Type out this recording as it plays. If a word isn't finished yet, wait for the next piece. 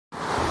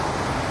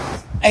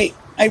Hey,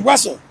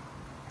 Russell.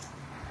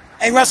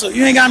 Hey, Russell,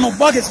 you ain't got no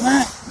buckets,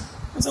 man.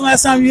 When's the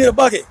last time you hit a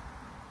bucket?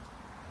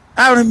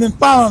 I haven't been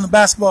following the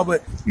basketball,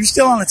 but you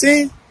still on the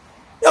team?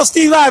 Yo,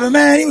 Steve Lively,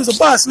 man, he was a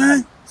bust,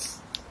 man.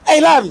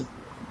 Hey, Lively.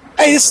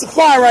 Hey, this is the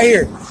Fly right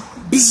here.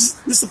 This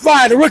is the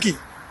Fly, the rookie.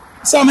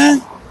 What's up,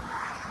 man?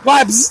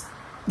 Fly, bzz.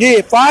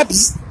 Yeah, Fly,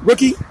 bzz.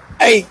 Rookie.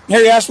 Hey,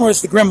 Harry Ashmore,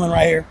 it's the Gremlin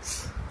right here.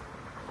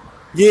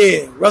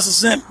 Yeah,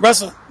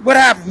 Russell, what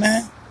happened,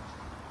 man?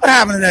 What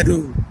happened to that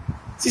dude?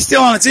 Is he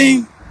still on the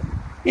team?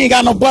 He ain't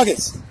got no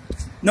buckets.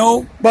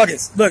 No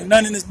buckets. Look,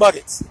 none in his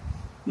buckets.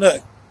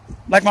 Look,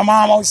 like my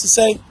mom always used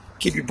to say,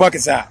 keep your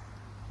buckets out.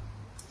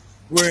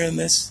 We're in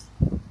this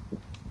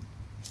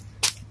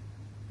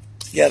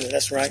together,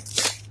 that's right.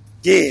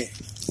 Yeah,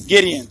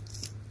 Gideon.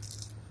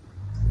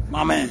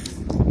 My man.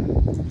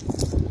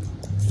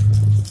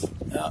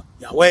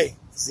 Yahweh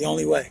is the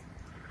only way.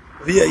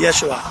 Via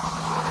Yeshua.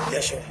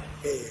 Yeshua.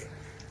 Yeah.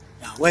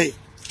 Yahweh.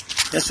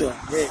 Yeshua.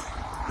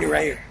 Yeah. Here,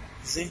 right here.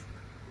 You see?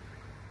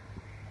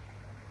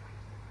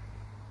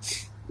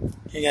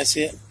 Can you guys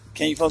see it?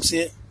 Can you folks see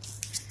it?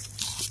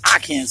 I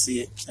can't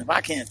see it. If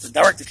I can't, the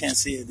director can't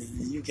see it,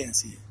 then you can't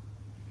see it.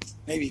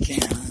 Maybe you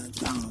can. I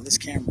don't know. This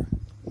camera.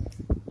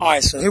 All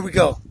right, so here we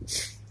go.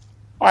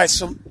 All right,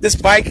 so this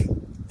bike,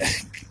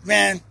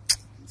 man.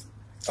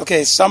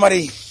 Okay,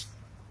 somebody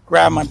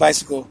grabbed my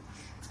bicycle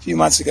a few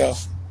months ago.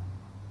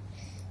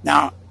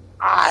 Now,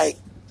 I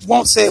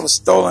won't say it was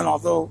stolen,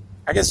 although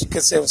I guess you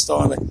could say it was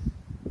stolen, but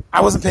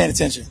I wasn't paying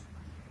attention.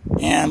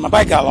 And my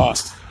bike got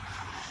lost.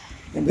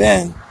 And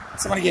then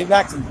somebody gave it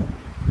back to me.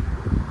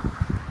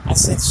 I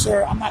said,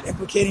 sir, I'm not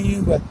implicating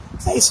you, but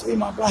that used to be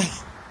my bike.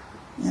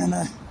 And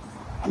I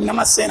mean, I'm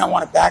not saying I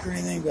want it back or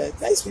anything, but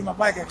that used to be my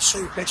bike. I can show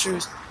you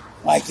pictures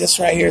like this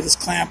right here, this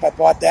clamp. I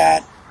bought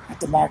that at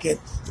the market.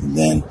 And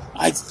then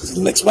I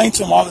explained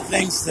to him all the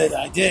things that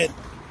I did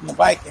on the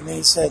bike. And then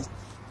I said,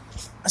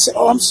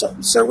 oh, I'm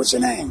sorry, sir, what's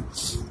your name?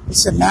 He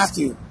said,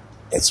 Matthew.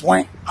 It's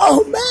Wayne.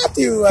 Oh,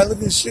 Matthew. I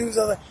looked at his shoes.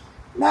 I was like,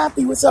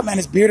 Matthew, what's up, man?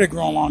 His beard had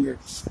grown longer.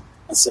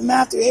 I said,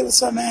 Matthew, hey,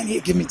 what's up, man?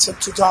 He'd give me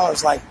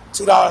 $2 like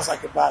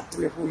about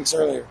 3 or 4 weeks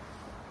earlier.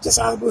 Just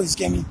out of the blue,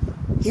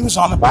 he was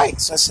on the bike.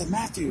 So I said,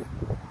 Matthew,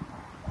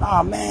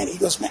 oh, man. He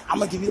goes, man, I'm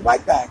going to give you the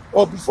bike back.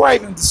 Well, before I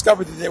even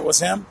discovered that it was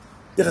him,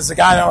 that it was a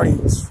guy I already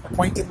was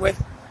acquainted with,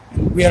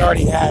 and we had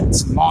already had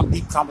some long,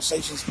 deep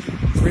conversations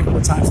 3 or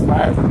 4 times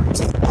prior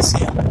to see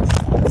him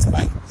on this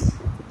bike.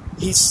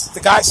 The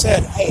guy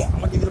said, hey, I'm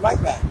going to give you the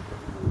bike back.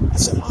 I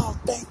said, oh,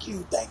 thank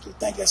you. I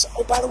said,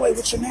 oh, by the way,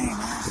 what's your name,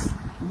 man?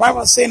 And right when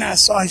I was saying that, I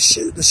saw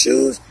the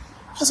shoes.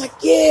 I was like,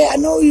 yeah, I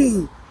know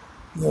you.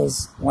 He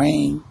goes,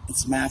 Wayne,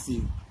 it's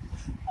Matthew.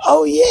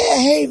 Oh, yeah,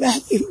 hey,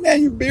 Matthew,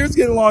 man, your beard's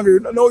getting longer.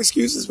 No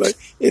excuses, but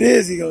it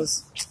is. He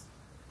goes,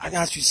 I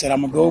got you. He said,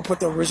 I'm going to go put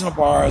the original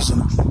bars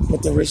and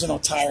put the original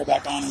tire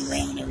back on and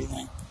rim and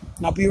everything.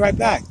 And I'll be right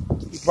back.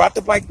 He brought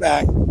the bike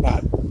back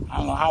about, I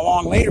don't know how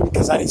long later,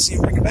 because I didn't see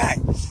him bring it back.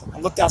 I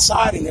looked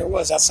outside, and there it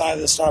was outside of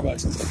the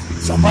Starbucks.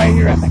 So I'm right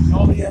here at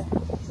Magnolia,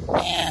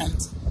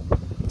 and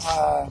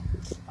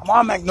I'm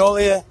on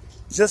Magnolia,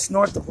 just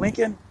north of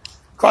Lincoln,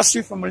 across the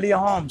street from Malia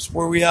Homes,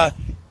 where where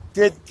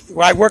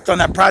I worked on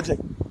that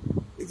project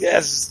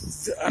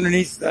as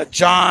underneath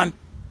John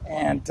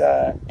and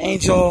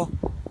Angel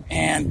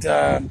and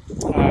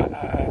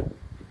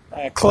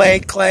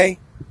Clay.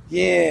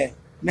 Yeah,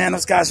 man,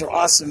 those guys are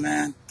awesome,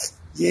 man.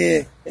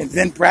 Yeah, and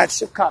then Brad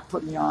Shipcott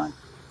put me on.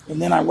 And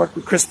then I worked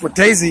with Chris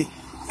Portese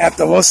at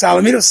the Los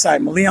Alamitos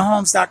site,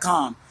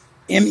 MeliaHomes.com.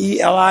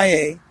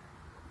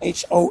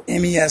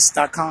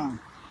 MELIAHOMES.com.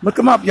 Look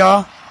them up,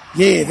 y'all.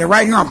 Yeah, they're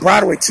right here on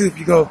Broadway, too. If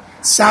you go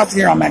south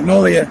here on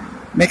Magnolia,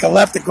 make a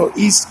left and go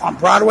east on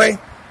Broadway.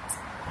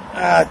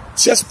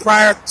 Just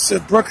prior to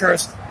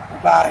Brookhurst,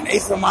 about an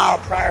eighth of a mile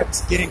prior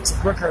to getting to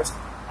Brookhurst,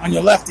 on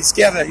your left,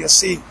 izquierda, you'll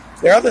see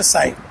their other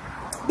site.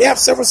 They have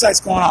several sites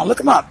going on. Look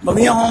them up,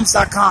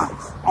 MeliaHomes.com.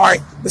 All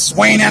right, this is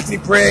Wayne Anthony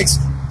Briggs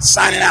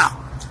signing out.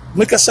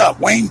 Look us up,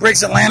 Wayne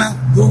Briggs Atlanta,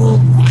 Google,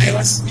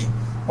 iOS,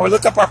 or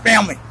look up our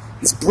family.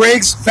 It's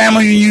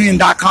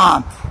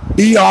BriggsFamilyReunion.com.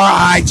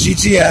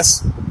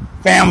 BRIGGS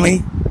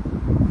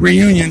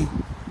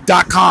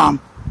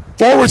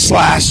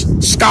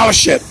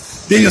FamilyReunion.com/scholarship.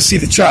 Then you'll see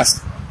the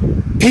trust.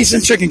 Peace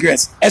and Chicken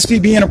Grits,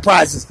 SPB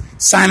Enterprises,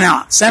 sign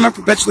out. Salmon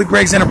Perpetually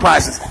Briggs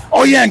Enterprises.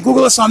 Oh yeah, and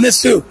Google us on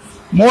this too.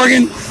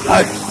 Morgan,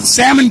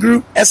 Salmon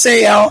Group,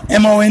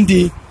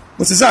 SALMOND,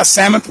 which is us,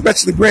 Salmon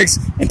Perpetually Briggs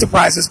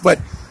Enterprises. But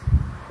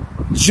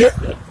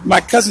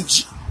my cousin,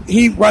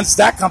 he runs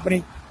that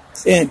company,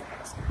 and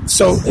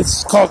so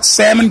it's called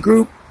Salmon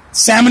Group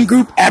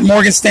at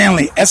Morgan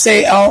Stanley,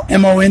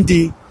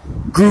 SALMOND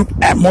Group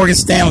at Morgan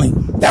Stanley.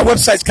 That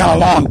website's kind of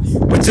long,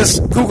 but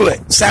just Google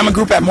it, Salmon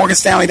Group at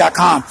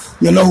MorganStanley.com.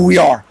 You'll know who we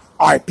are.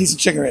 All right, Peace and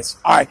Chicken Grits.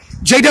 All right,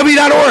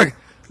 JW.org,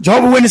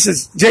 Jehovah's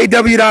Witnesses,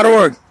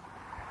 JW.org.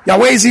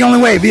 Yahweh is the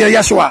only way, via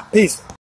Yeshua. Peace.